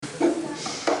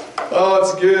Oh,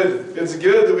 it's good. It's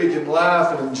good that we can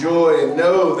laugh and enjoy and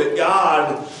know that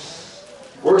God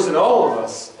works in all of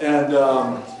us. And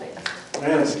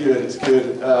man, it's good. It's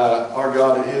good. Our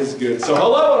God is good. So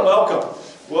hello and welcome.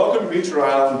 Welcome to Beecher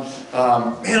Island.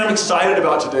 Man, I'm excited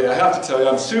about today. I have to tell you,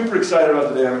 I'm super excited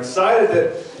about today. I'm excited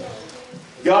that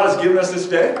God has given us this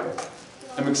day.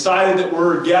 I'm excited that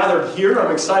we're gathered here.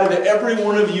 I'm excited that every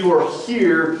one of you are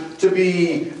here to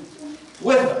be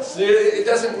with us. It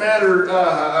doesn't matter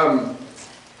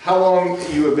how long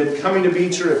you have been coming to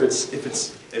Beecher, if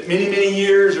it's many, many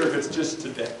years, or if it's just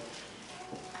today.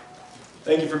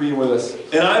 Thank you for being with us.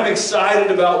 And I'm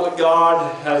excited about what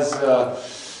God has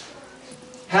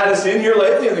had us in here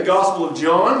lately in the Gospel of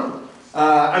John.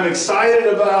 I'm excited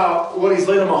about what He's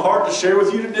laid on my heart to share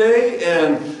with you today.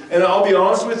 And I'll be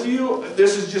honest with you,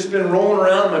 this has just been rolling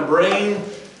around in my brain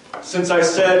since I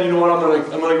said, you know what, I'm going to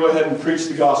go ahead and preach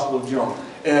the Gospel of John.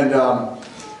 And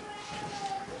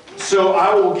so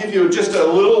I will give you just a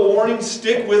little warning.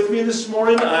 Stick with me this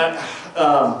morning.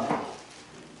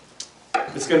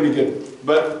 It's going to be good.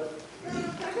 But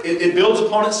it builds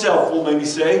upon itself, we'll maybe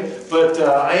say. But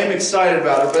I am excited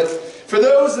about it. But for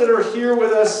those that are here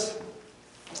with us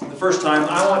the first time,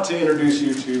 I want to introduce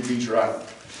you to Beecher Island.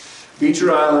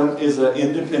 Beecher Island is an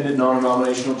independent,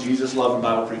 non-denominational, Jesus-loving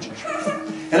Bible preaching church.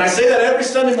 And I say that every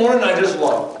Sunday morning, and I just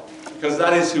love it. Because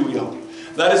that is who we are.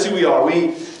 That is who we are.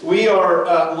 We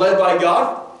are led by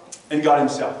God and God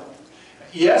Himself.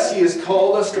 Yes, He has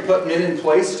called us to put men in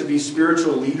place to be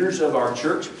spiritual leaders of our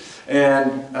church.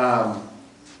 And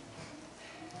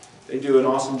they do an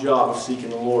awesome job of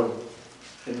seeking the Lord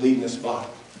and leading this body.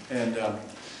 And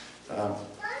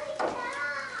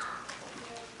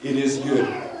it is good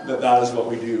that that is what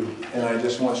we do. And I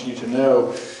just want you to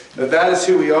know that that is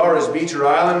who we are as Beecher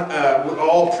Island.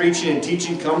 All preaching and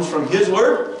teaching comes from His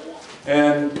Word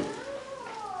and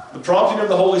the prompting of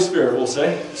the Holy Spirit, we'll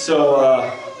say. So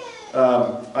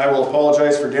I will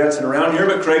apologize for dancing around here,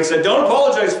 but Craig said, don't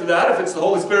apologize for that if it's the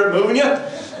Holy Spirit moving you.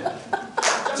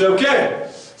 It's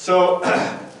okay. So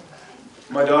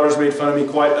my daughter's made fun of me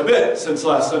quite a bit since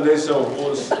last Sunday, so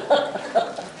we'll just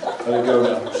let it go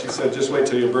now. She said, just wait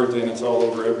till your birthday and it's all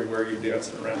over everywhere you're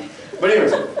dancing around. But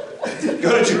anyways,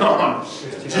 go to John.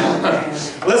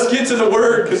 Let's get to the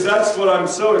Word, because that's what I'm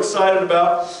so excited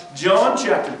about. John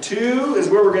chapter 2 is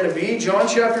where we're going to be. John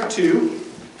chapter 2.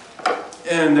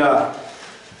 And I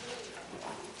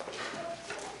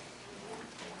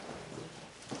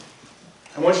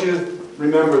want you to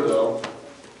remember, though,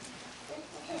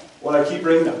 what I keep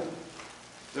bringing up.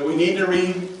 That we need to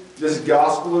read this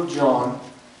Gospel of John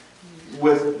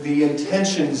with the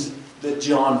intentions that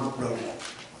John wrote it.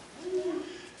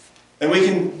 And we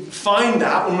can find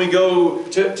that when we go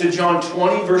to John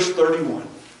 20, verse 31.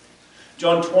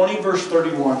 John 20, verse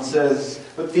 31 says,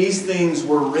 but these things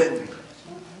were written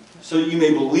so you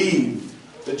may believe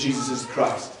that Jesus is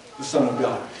Christ, the Son of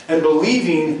God. And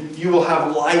believing, you will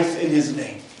have life in His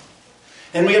name.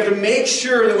 And we have to make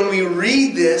sure that when we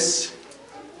read this,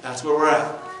 that's where we're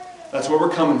at. That's where we're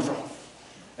coming from.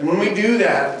 And when we do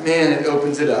that, man, it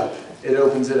opens it up. It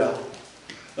opens it up.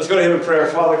 Let's go to Him in prayer.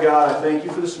 Father God, I thank You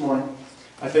for this morning.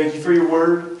 I thank You for Your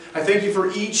Word. I thank You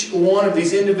for each one of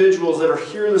these individuals that are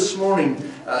here this morning,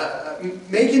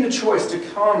 making the choice to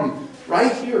come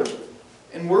right here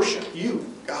and worship You,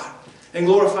 God, and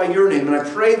glorify Your name. And I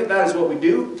pray that that is what we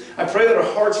do. I pray that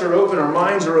our hearts are open, our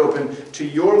minds are open to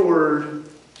Your Word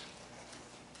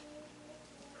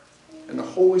and the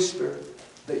Holy Spirit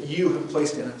that You have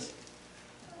placed in us.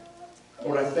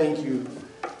 Lord, I thank You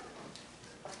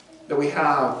that we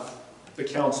have the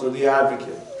Counselor, the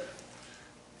Advocate,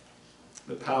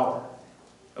 the power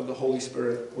of the Holy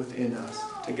Spirit within us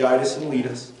to guide us and lead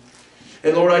us.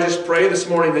 And Lord, I just pray this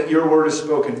morning that Your Word is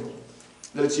spoken,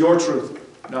 that it's Your truth,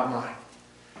 not mine.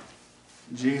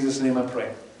 In Jesus' name I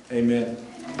pray. Amen.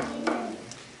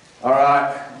 All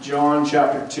right, John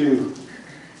chapter 2.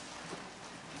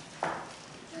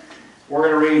 We're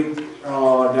going to read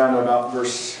down to about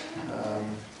verse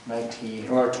 19.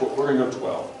 We're going to go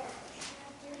 12.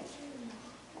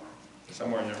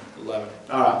 Somewhere in there. 11.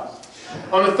 All right.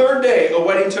 On the third day, a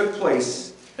wedding took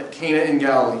place at Cana in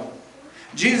Galilee.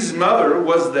 Jesus' mother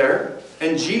was there,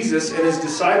 and Jesus and His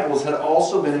disciples had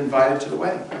also been invited to the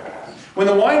wedding. When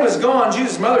the wine was gone,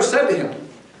 Jesus' mother said to Him,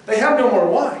 they have no more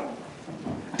wine.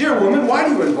 Dear woman, why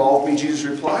do you involve me? Jesus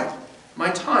replied, my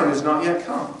time has not yet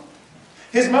come.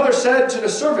 His mother said to the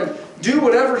servant, do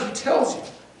whatever he tells you.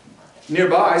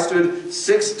 Nearby stood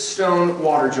 6 stone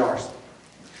water jars,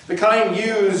 the kind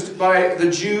used by the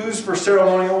Jews for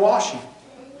ceremonial washing,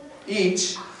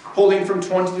 each holding from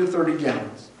 20 to 30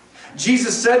 gallons.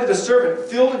 Jesus said to the servant,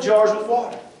 fill the jars with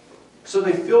water. So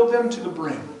they filled them to the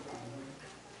brim.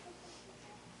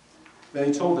 Then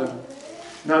he told them,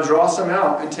 "Now draw some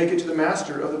out and take it to the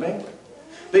master of the banquet."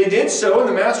 They did so, and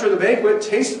the master of the banquet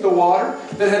tasted the water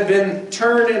that had been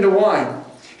turned into wine.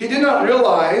 He did not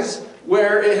realize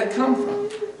where it had come from,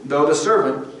 though the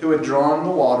servant who had drawn the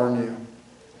water knew.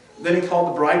 Then he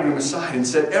called the bridegroom aside and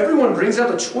said, "Everyone brings out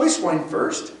the choice wine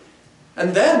first,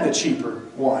 and then the cheaper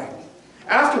wine.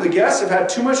 After the guests have had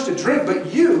too much to drink,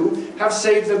 but you have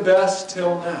saved the best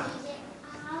till now."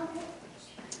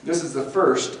 This is the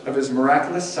first of his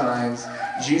miraculous signs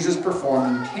Jesus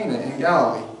performed in Cana in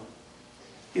Galilee.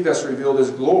 He thus revealed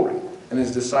his glory, and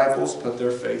his disciples put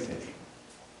their faith in him.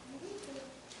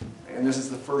 And this is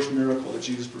the first miracle that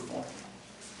Jesus performed.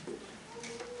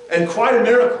 And quite a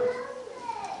miracle.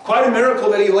 Quite a miracle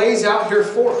that he lays out here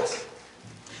for us.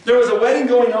 There was a wedding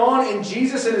going on, and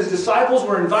Jesus and his disciples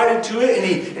were invited to it,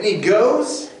 and he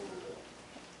goes.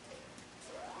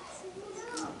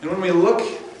 And when we look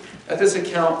at this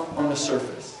account on the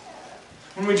surface,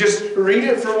 when we just read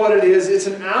it for what it is, it's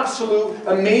an absolute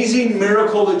amazing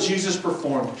miracle that Jesus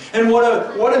performed. And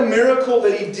what a miracle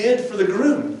that he did for the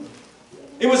groom.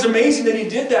 It was amazing that he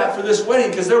did that for this wedding,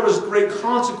 because there was great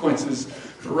consequences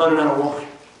for running out of wine.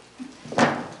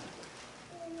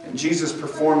 And Jesus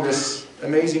performed this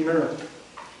amazing miracle.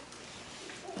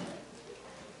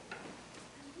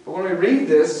 But when we read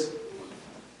this,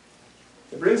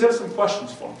 it brings up some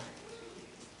questions for me.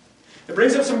 It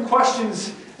brings up some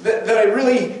questions that I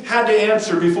really had to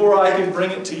answer before I could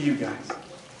bring it to you guys.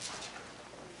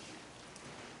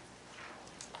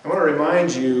 I want to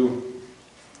remind you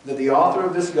that the author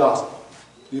of this gospel,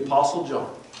 the Apostle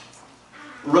John,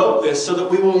 wrote this so that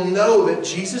we will know that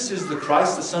Jesus is the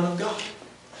Christ, the Son of God.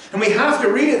 And we have to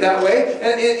read it that way.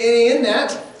 And in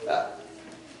that,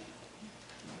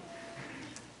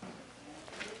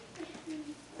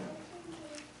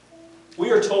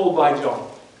 we are told by John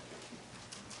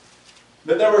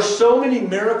that there were so many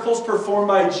miracles performed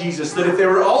by Jesus that if they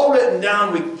were all written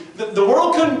down, the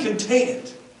world couldn't contain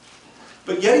it.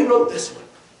 But yet he wrote this one.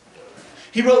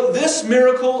 He wrote this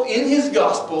miracle in his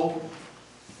gospel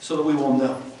so that we will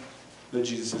know that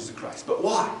Jesus is the Christ. But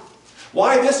why?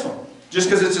 Why this one? Just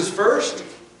because it's his first?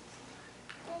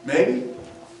 Maybe.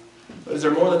 But is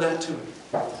there more than that to it?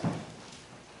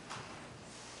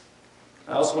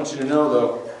 I also want you to know,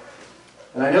 though,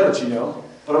 and I know that you know,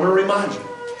 but I'm going to remind you,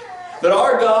 that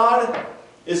our God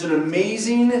is an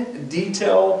amazing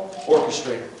detail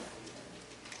orchestrator.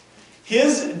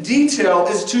 His detail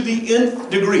is to the nth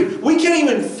degree. We can't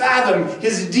even fathom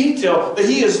his detail that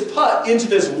he has put into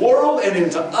this world and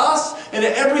into us and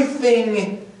into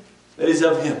everything that is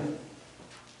of him.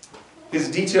 His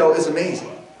detail is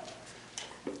amazing.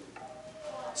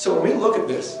 So when we look at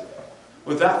this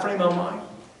with that frame of mind,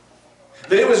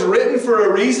 that it was written for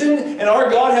a reason and our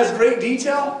God has great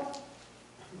detail,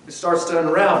 it starts to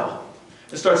unravel.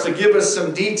 It starts to give us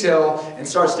some detail and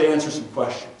starts to answer some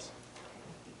questions.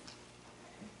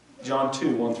 John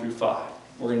 2, 1 through 5.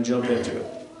 We're going to jump into it.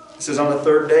 It says, on the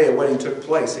third day a wedding took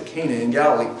place at Cana in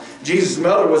Galilee. Jesus'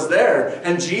 mother was there,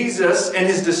 and Jesus and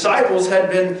his disciples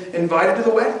had been invited to the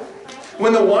wedding.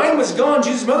 When the wine was gone,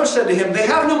 Jesus' mother said to him, "They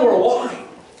have no more wine."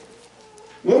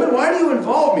 "Woman, why do you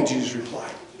involve me?" Jesus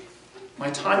replied. "My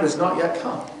time has not yet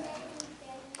come."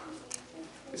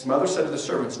 His mother said to the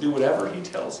servants, "Do whatever he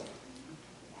tells you."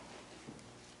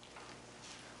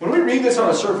 When we read this on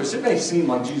the surface, it may seem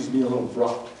like Jesus being a little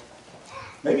abrupt.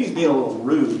 Maybe he's being a little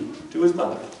rude to his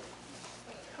mother.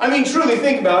 I mean, truly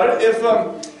think about it. If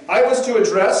I was to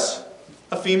address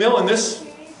a female in this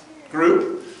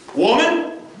group,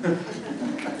 "Woman,"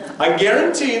 I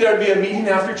guarantee there'd be a meeting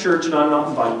after church and I'm not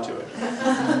invited to it.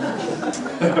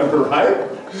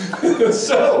 Right?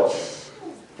 So,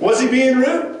 was he being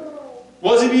rude?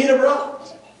 Was he being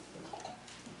abrupt?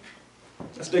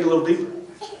 Let's dig a little deeper.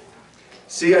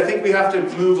 See, I think we have to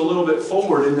move a little bit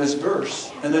forward in this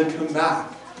verse and then come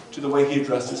back to the way he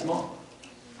addressed his mom.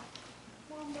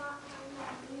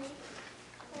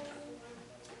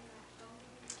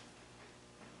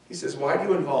 He says, "Why do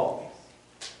you involve me?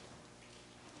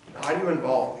 Why do you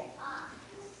involve me?"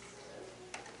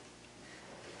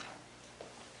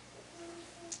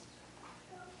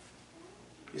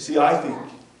 You see, I think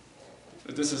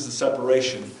that this is the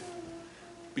separation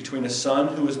between a son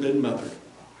who has been mothered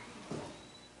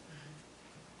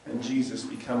and Jesus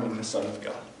becoming the Son of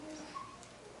God.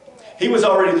 He was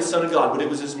already the Son of God, but it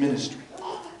was his ministry.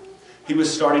 He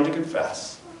was starting to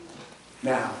confess.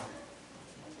 Now,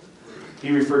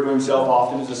 he referred to himself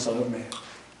often as the Son of Man,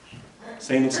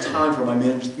 saying it's time for my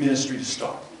ministry to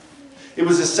start. It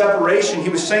was a separation. He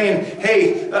was saying,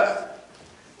 hey,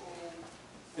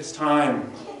 it's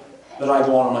time that I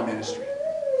go on my ministry.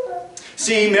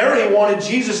 See, Mary wanted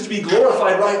Jesus to be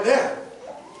glorified right there.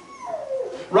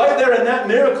 Right there in that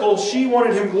miracle, she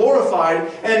wanted him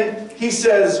glorified. And he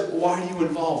says, why do you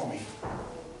involve me?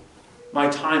 My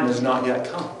time has not yet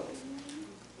come.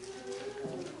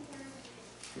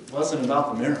 It wasn't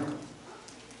about the miracle.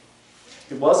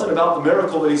 It wasn't about the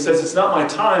miracle that he says, it's not my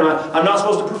time. I'm not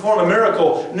supposed to perform a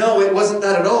miracle. No, it wasn't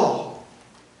that at all.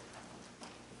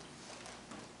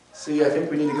 See, I think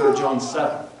we need to go to John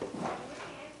 7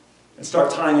 and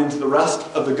start tying into the rest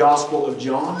of the Gospel of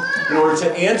John in order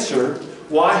to answer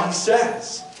why he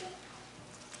says,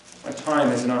 my time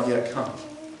has not yet come.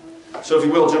 So if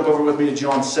you will, jump over with me to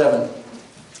John 7.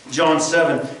 John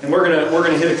 7. And we're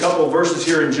gonna hit a couple of verses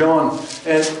here in John.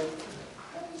 And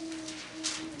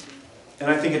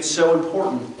I think it's so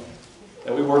important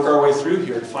that we work our way through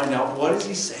here to find out, what is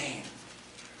he saying?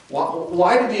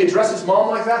 Why did he address his mom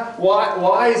like that?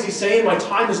 Why is he saying, my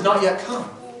time has not yet come?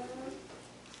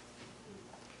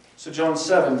 So John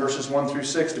 7, verses 1 through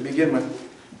 6 to begin with.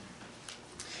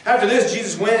 After this,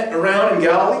 Jesus went around in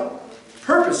Galilee,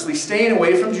 purposely staying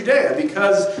away from Judea,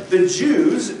 because the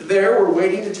Jews there were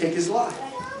waiting to take his life.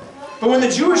 But when the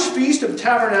Jewish feast of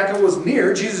Tabernacle was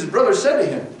near, Jesus' brother said to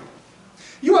him,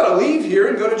 you ought to leave here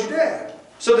and go to Judea,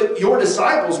 so that your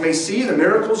disciples may see the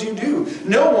miracles you do.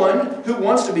 No one who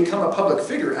wants to become a public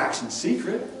figure acts in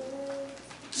secret.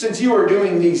 Since you are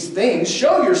doing these things,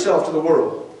 show yourself to the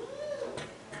world.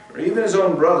 For even his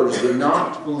own brothers did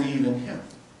not believe in him.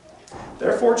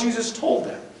 Therefore Jesus told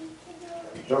them,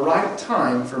 the right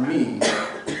time for me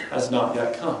has not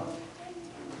yet come.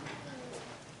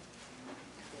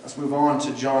 Let's move on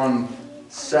to John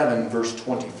 7, verse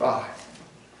 25.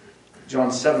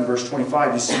 John 7, verse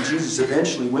 25, you see Jesus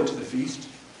eventually went to the feast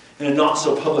in a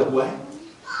not-so-public way.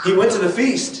 He went to the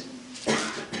feast and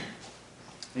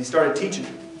he started teaching.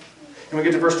 And we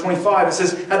get to verse 25, it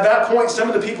says, at that point some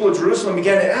of the people of Jerusalem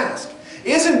began to ask,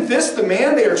 isn't this the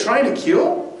man they are trying to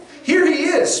kill? Here he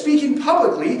is, speaking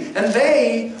publicly, and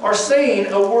they are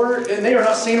saying a word, and they are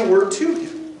not saying a word to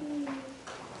him.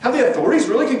 Have the authorities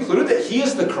really concluded that he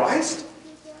is the Christ?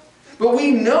 But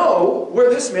we know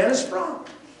where this man is from.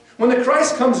 When the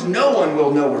Christ comes, no one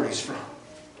will know where he's from.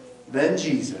 Then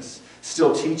Jesus,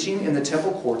 still teaching in the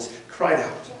temple courts, cried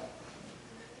out,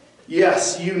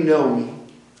 yes, you know me,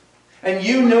 and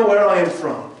you know where I am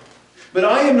from. But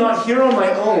I am not here on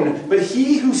my own, but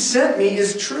he who sent me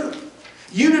is true.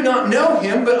 You do not know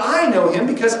him, but I know him,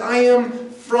 because I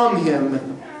am from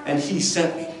him, and he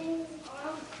sent me.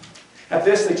 At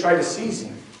this they tried to seize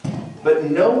him, but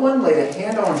no one laid a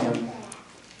hand on him,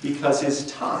 because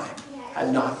his time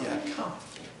had not yet come.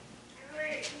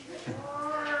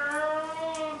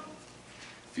 A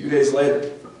few days later,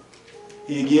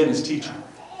 he again is teaching.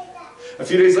 A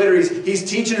few days later, he's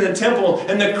teaching in the temple,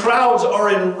 and the crowds are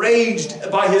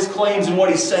enraged by his claims and what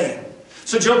he's saying.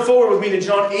 So jump forward with me to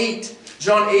John 8.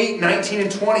 John 8, 19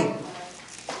 and 20.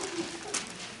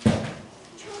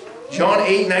 John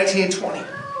 8, 19 and 20.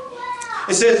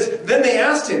 It says, then they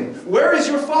asked him, where is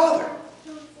your Father?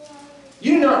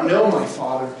 You do not know my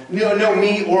Father, know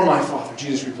me or my Father,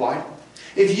 Jesus replied.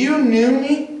 If you knew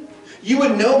me, you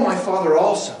would know my Father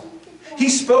also. He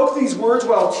spoke these words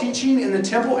while teaching in the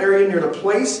temple area near the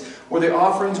place where the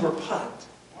offerings were put.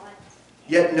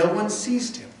 Yet no one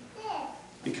seized him,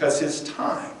 because his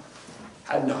time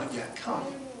had not yet come.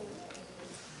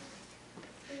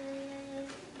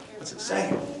 What's it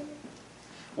saying?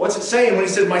 What's it saying when he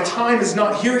said, my time is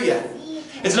not here yet?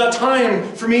 It's not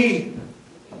time for me.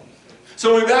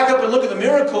 So when we back up and look at the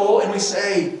miracle and we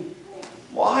say,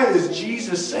 why is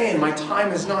Jesus saying, my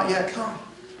time has not yet come?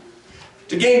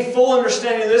 To gain full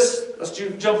understanding of this, let's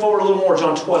jump forward a little more.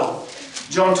 John 12.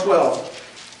 John 12.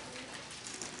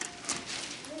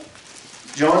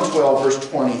 John 12, verse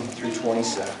 20 through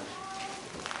 27.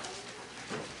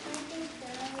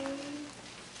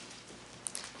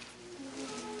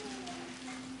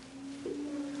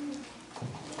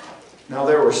 Now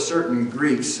there were certain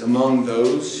Greeks among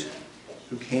those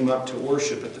who came up to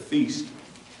worship at the feast.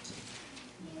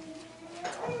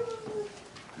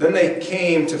 Then they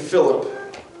came to Philip,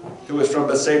 who was from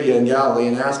Bethsaida in Galilee,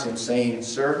 and asked him, saying,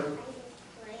 Sir,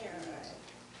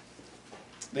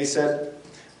 they said,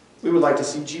 we would like to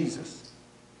see Jesus.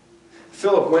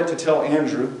 Philip went to tell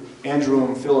Andrew. Andrew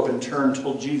and Philip in turn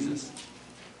told Jesus.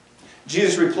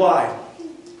 Jesus replied,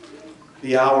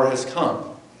 the hour has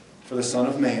come for the Son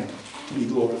of Man to be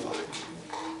glorified.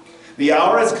 The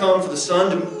hour has come for the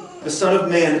Son of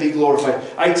Man to be glorified.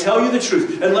 I tell you the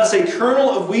truth, unless a kernel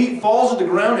of wheat falls to the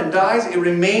ground and dies, it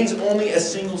remains only a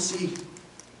single seed.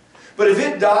 But if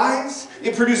it dies,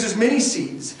 it produces many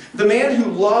seeds. The man who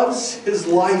loves his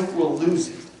life will lose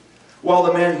it, while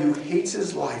the man who hates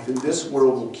his life in this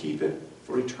world will keep it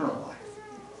for eternal life.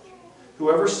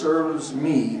 Whoever serves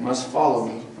me must follow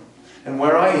me, and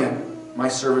where I am, my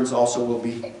servants also will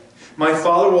be. My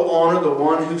Father will honor the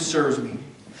one who serves me.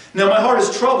 Now my heart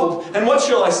is troubled, and what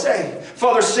shall I say?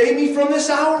 Father, save me from this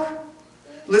hour?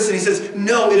 Listen, he says,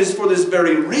 no, it is for this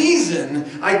very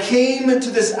reason I came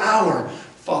into this hour.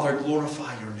 Father,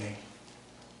 glorify your name.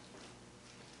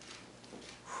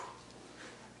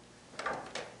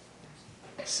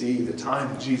 See the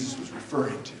time that Jesus was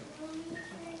referring to.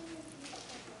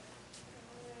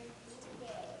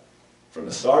 From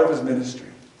the start of his ministry,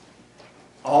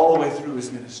 all the way through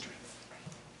his ministry,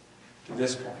 to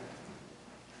this point.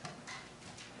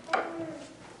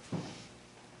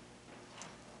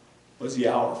 Was the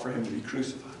hour for him to be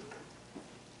crucified.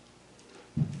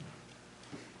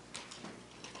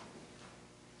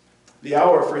 The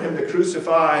hour for him to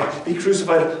be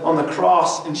crucified on the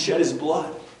cross and shed his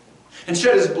blood. And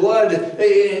shed his blood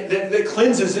that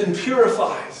cleanses and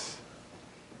purifies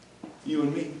you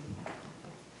and me.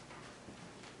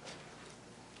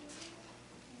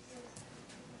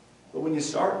 But when you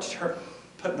start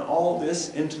putting all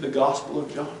this into the Gospel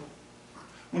of John,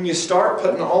 when you start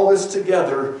putting all this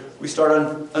together, we start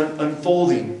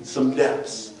unfolding some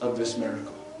depths of this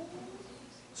miracle.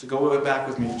 So go back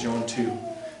with me to John 2.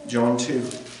 John 2.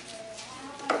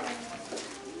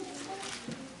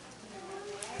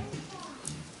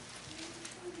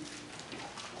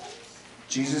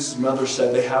 Jesus' mother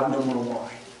said, they have no more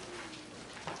wine.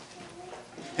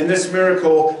 In this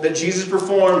miracle that Jesus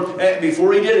performed,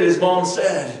 before he did it, his mom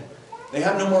said, they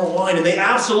have no more wine. And they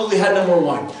absolutely had no more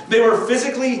wine. They were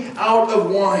physically out of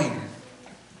wine.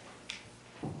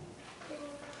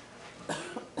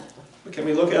 But can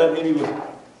we look at it maybe with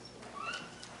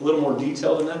a little more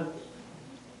detail than that?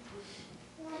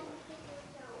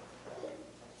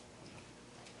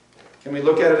 Can we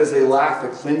look at it as they lack the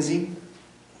cleansing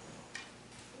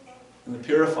and the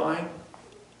purifying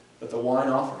that the wine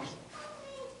offers?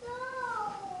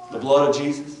 The blood of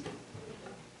Jesus.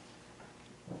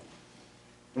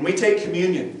 When we take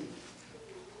communion,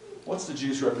 what's the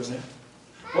juice represent?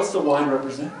 What's the wine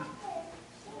represent?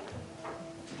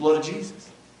 The blood of Jesus.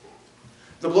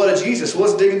 The blood of Jesus. Well,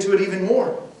 let's dig into it even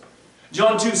more.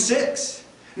 John 2:6.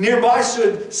 Nearby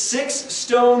stood 6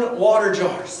 stone water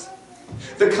jars,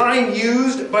 the kind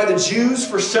used by the Jews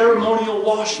for ceremonial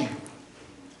washing,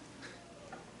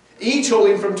 each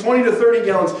holding from 20 to 30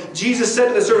 gallons. Jesus said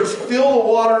to the servants,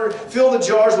 fill the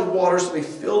jars with water, so they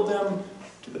filled them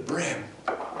to the brim.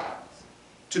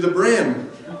 To the brim.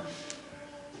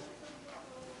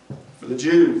 For the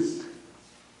Jews,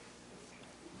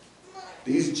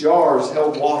 these jars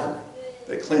held water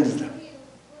that cleansed them.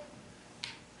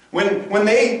 When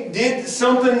they did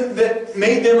something that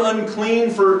made them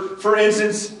unclean, for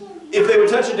instance, if they would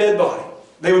touch a dead body,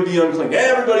 they would be unclean.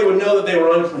 Everybody would know that they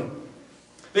were unclean.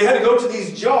 They had to go to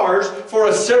these jars for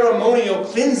a ceremonial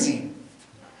cleansing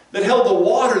that held the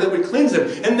water that would cleanse them.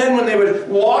 And then when they would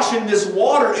wash in this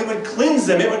water, it would cleanse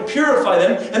them, it would purify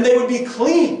them, and they would be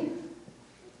clean.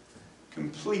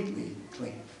 Completely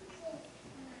clean.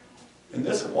 And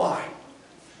this wine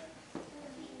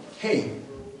came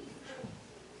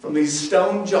from these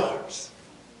stone jars.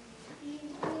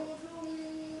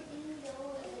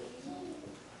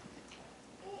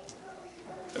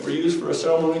 That were used for a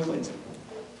ceremonial cleansing.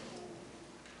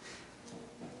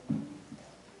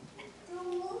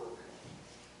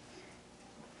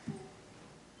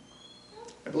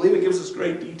 I believe it gives us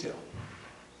great detail.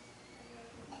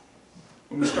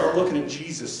 When we start looking at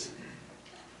Jesus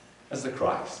as the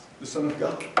Christ, the Son of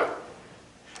God.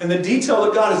 And the detail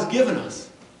that God has given us.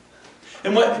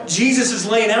 And what Jesus is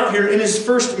laying out here in his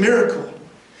first miracle.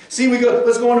 See,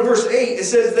 let's go on to verse 8. It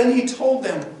says, then he told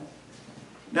them,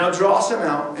 now draw some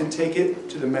out and take it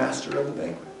to the master of the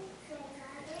banquet.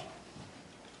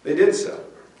 They did so.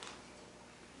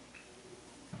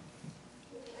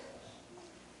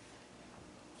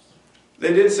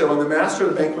 They did so, and the master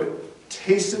of the banquet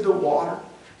tasted the water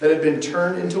that had been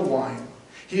turned into wine.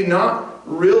 He did not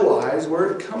realize where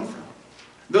it had come from,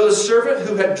 though the servant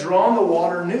who had drawn the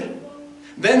water knew.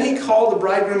 Then he called the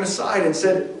bridegroom aside and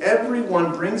said,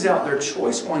 everyone brings out their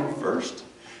choice wine first,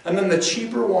 and then the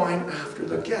cheaper wine after.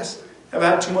 The guests have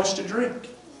had too much to drink.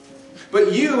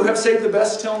 But you have saved the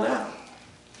best till now.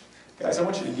 Guys, I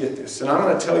want you to get this. And I'm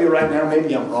going to tell you right now,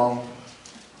 maybe I'm wrong.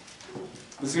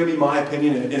 This is going to be my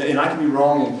opinion, and I can be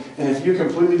wrong. And if you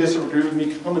completely disagree with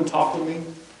me, come and talk with me.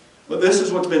 But this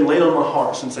is what's been laid on my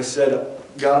heart since I said,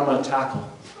 God, I'm going to tackle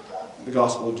the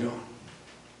Gospel of John.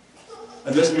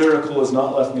 And this miracle has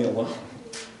not left me alone.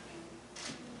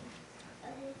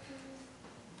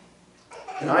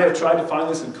 And I have tried to find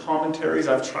this in commentaries.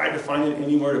 I've tried to find it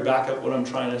anywhere to back up what I'm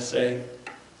trying to say.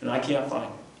 And I can't find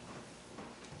it.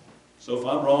 So if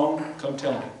I'm wrong, come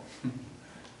tell me.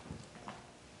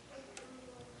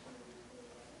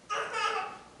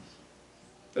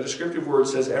 The descriptive word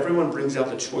says, everyone brings out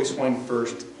the choice wine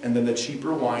first, and then the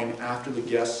cheaper wine after the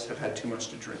guests have had too much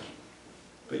to drink.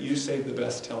 But you saved the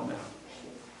best till now.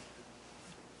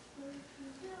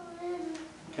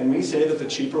 Can we say that the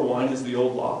cheaper wine is the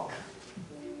old law?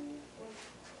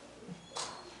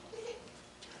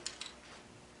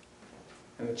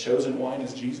 And the chosen wine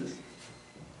is Jesus?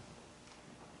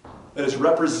 That is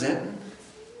representing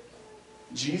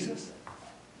Jesus?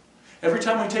 Every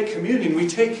time we take communion, we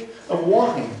take of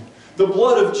wine, the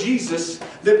blood of Jesus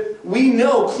that we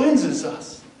know cleanses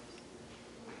us.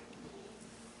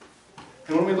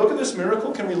 And when we look at this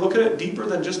miracle, can we look at it deeper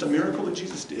than just a miracle that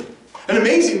Jesus did? An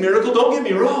amazing miracle, don't get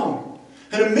me wrong.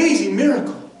 An amazing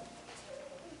miracle.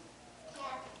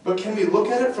 But can we look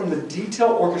at it from the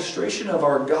detailed orchestration of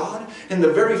our God in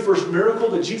the very first miracle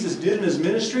that Jesus did in His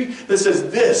ministry that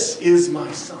says, this is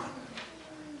my Son,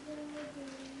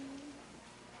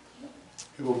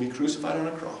 who will be crucified on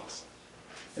a cross,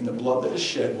 and the blood that is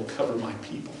shed will cover my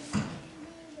people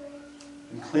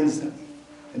and cleanse them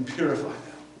and purify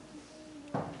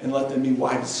them and let them be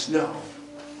white as snow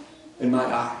in my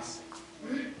eyes.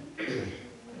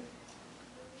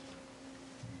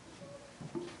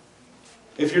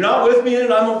 If you're not with me in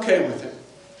it, I'm okay with it.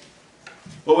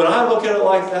 But when I look at it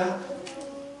like that,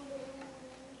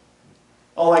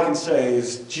 all I can say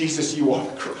is, Jesus, you are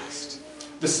the Christ,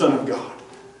 the Son of God.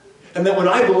 And that when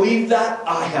I believe that,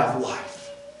 I have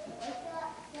life.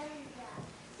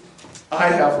 I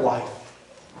have life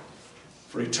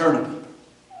for eternity.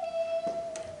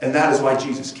 And that is why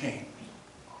Jesus came.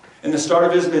 In the start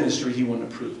of His ministry, He wanted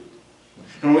to prove it.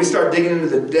 And when we start digging into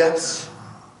the depths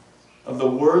of the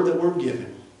Word that we're given,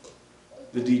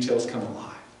 the details come alive.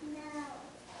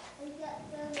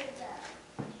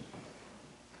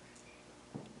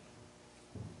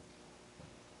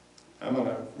 I'm going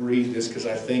to read this because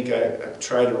I think I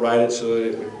tried to write it so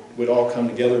that it would all come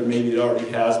together. Maybe it already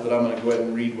has, but I'm going to go ahead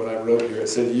and read what I wrote here. It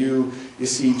said, you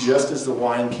see, just as the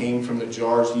wine came from the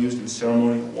jars used in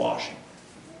ceremonial washing,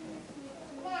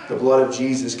 the blood of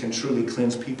Jesus can truly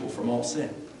cleanse people from all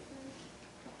sin.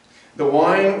 The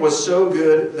wine was so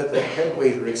good that the head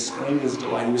waiter exclaimed his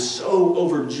delight. He was so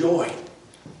overjoyed.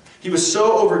 He was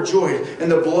so overjoyed. And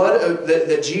the blood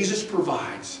that Jesus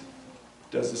provides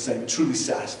does the same. It truly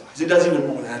satisfies. It does even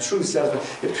more than that. It truly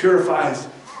satisfies. It purifies.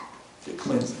 It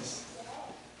cleanses.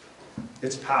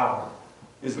 Its power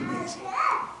is amazing.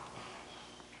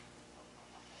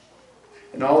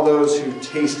 And all those who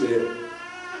tasted it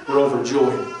were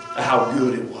overjoyed at how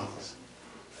good it was.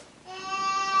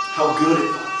 How good it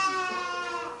was.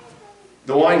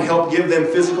 The wine helped give them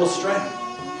physical strength.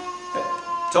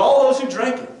 To all those who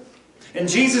drank it. And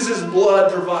Jesus'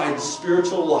 blood provides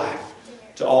spiritual life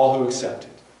to all who accept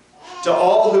it. To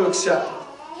all who accept it.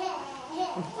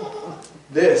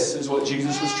 This is what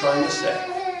Jesus was trying to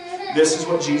say. This is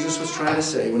what Jesus was trying to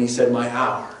say when He said, my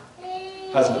hour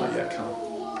has not yet come.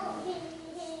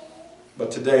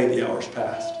 But today the hour's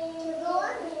passed.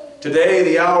 Today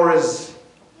the hour is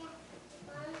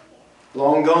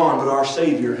long gone, but our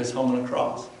Savior has hung on a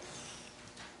cross.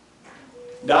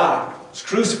 Died, was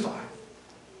crucified.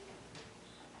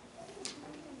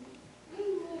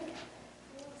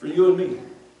 For you and me.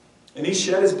 And He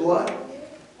shed His blood.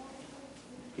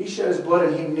 He shed His blood,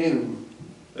 and He knew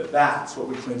that that's what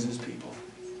would cleanse His people.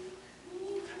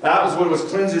 That was what would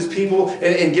cleanse His people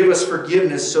and give us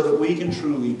forgiveness so that we can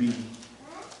truly be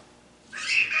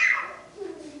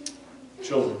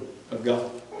children of God.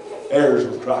 Heirs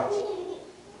with Christ.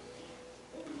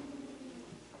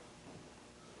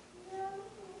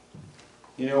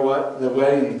 You know what? The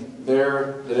wedding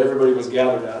there that everybody was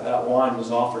gathered at, that wine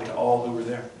was offered to all who were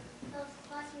there.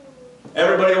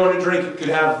 Everybody who wanted to drink it could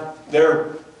have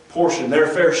their portion, their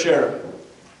fair share of it.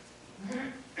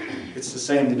 It's the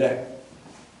same today.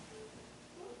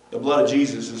 The blood of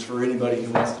Jesus is for anybody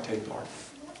who wants to take part.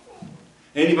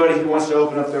 Anybody who wants to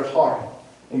open up their heart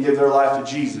and give their life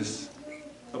to Jesus,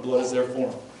 the blood is there for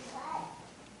them.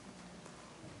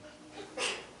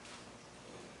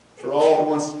 For all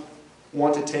who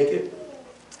want to take it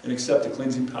and accept the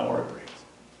cleansing power it brings.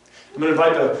 I'm going to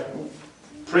invite the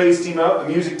praise team out, the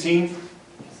music team,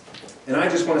 and I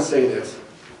just want to say this.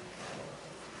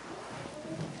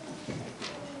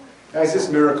 Guys, this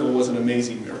miracle was an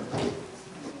amazing miracle.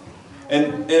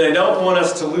 And I don't want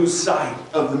us to lose sight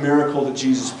of the miracle that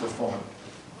Jesus performed.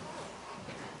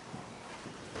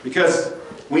 Because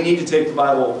we need to take the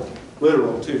Bible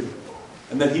literal too.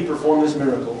 And that He performed this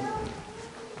miracle.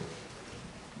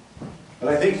 But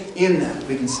I think in that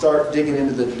we can start digging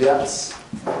into the depths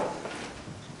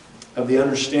of the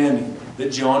understanding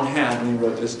that John had when he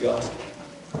wrote this gospel.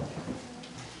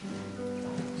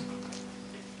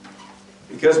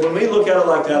 Because when we look at it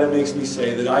like that, it makes me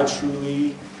say that I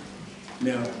truly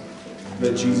know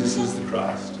that Jesus is the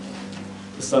Christ,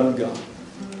 the Son of God.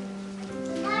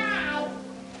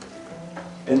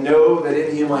 And know that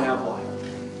in Him I have life.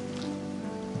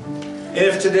 And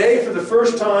if today, for the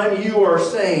first time, you are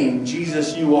saying,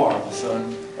 Jesus, you are the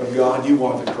Son of God, you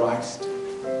are the Christ,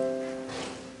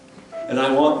 and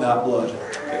I want that blood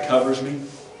that covers me,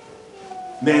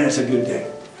 man, it's a good day.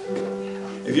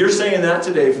 If you're saying that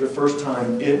today for the first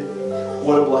time,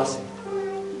 what a blessing.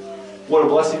 What a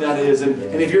blessing that is.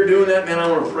 And if you're doing that, man, I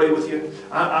want to pray with you.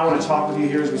 I want to talk with you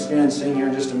here as we stand and sing here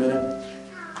in just a minute.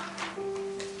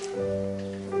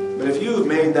 But if you have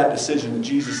made that decision that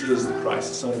Jesus is the Christ,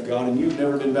 the Son of God, and you've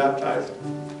never been baptized,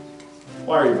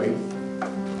 why are you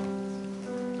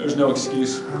waiting? There's no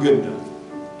excuse good enough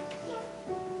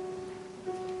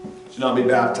to not be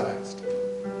baptized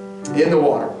in the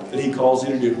water that He calls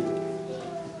you to do.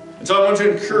 And so I want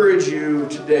to encourage you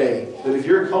today that if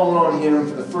you're calling on Him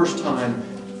for the first time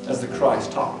as the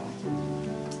Christ, talk.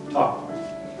 Talk.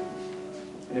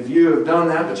 And if you have done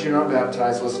that but you're not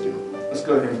baptized, let's do it. Let's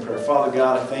go ahead and pray. Father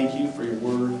God, I thank You for Your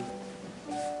Word.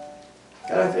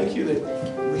 God, I thank You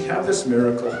that we have this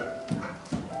miracle.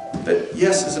 That,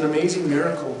 yes, is an amazing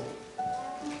miracle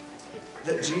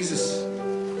that Jesus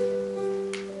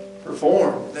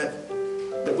performed, that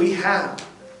we have.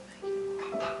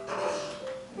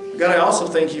 God, I also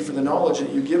thank You for the knowledge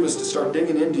that You give us to start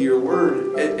digging into Your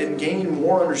Word and gaining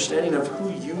more understanding of who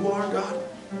You are, God.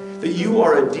 That You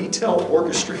are a detailed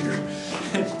orchestrator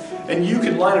and You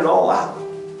can line it all out.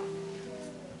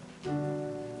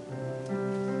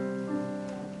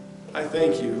 I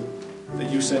thank You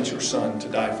that You sent Your Son to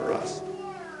die for us,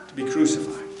 to be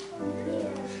crucified.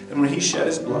 And when He shed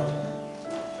His blood,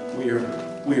 we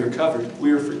are covered,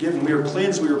 we are forgiven, we are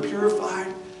cleansed, we are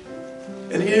purified.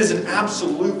 And it is an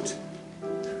absolute.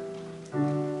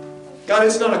 God,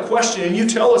 it's not a question, and You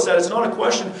tell us that it's not a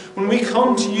question. When we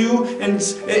come to You and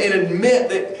admit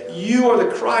that You are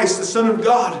the Christ, the Son of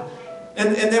God,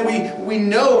 and that we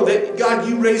know that, God,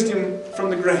 You raised Him from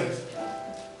the grave.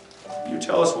 You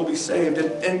tell us we'll be saved,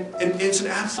 and it's an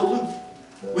absolute.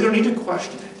 We don't need to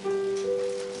question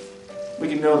it. We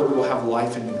can know that we will have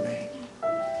life in Your name.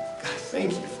 God,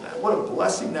 thank You for that. What a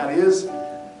blessing that is.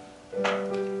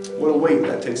 What a weight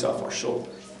that takes off our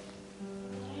shoulders.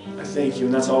 I thank You,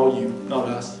 and that's all You, not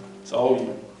us. It's all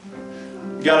You.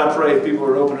 God, I pray if people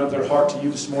are opening up their heart to You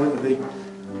this morning, that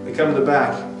they come to the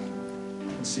back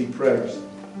and seek prayers.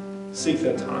 Seek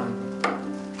that time.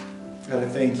 God, I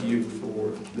thank You for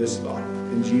this thought.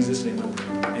 In Jesus' name I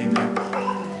pray. Amen.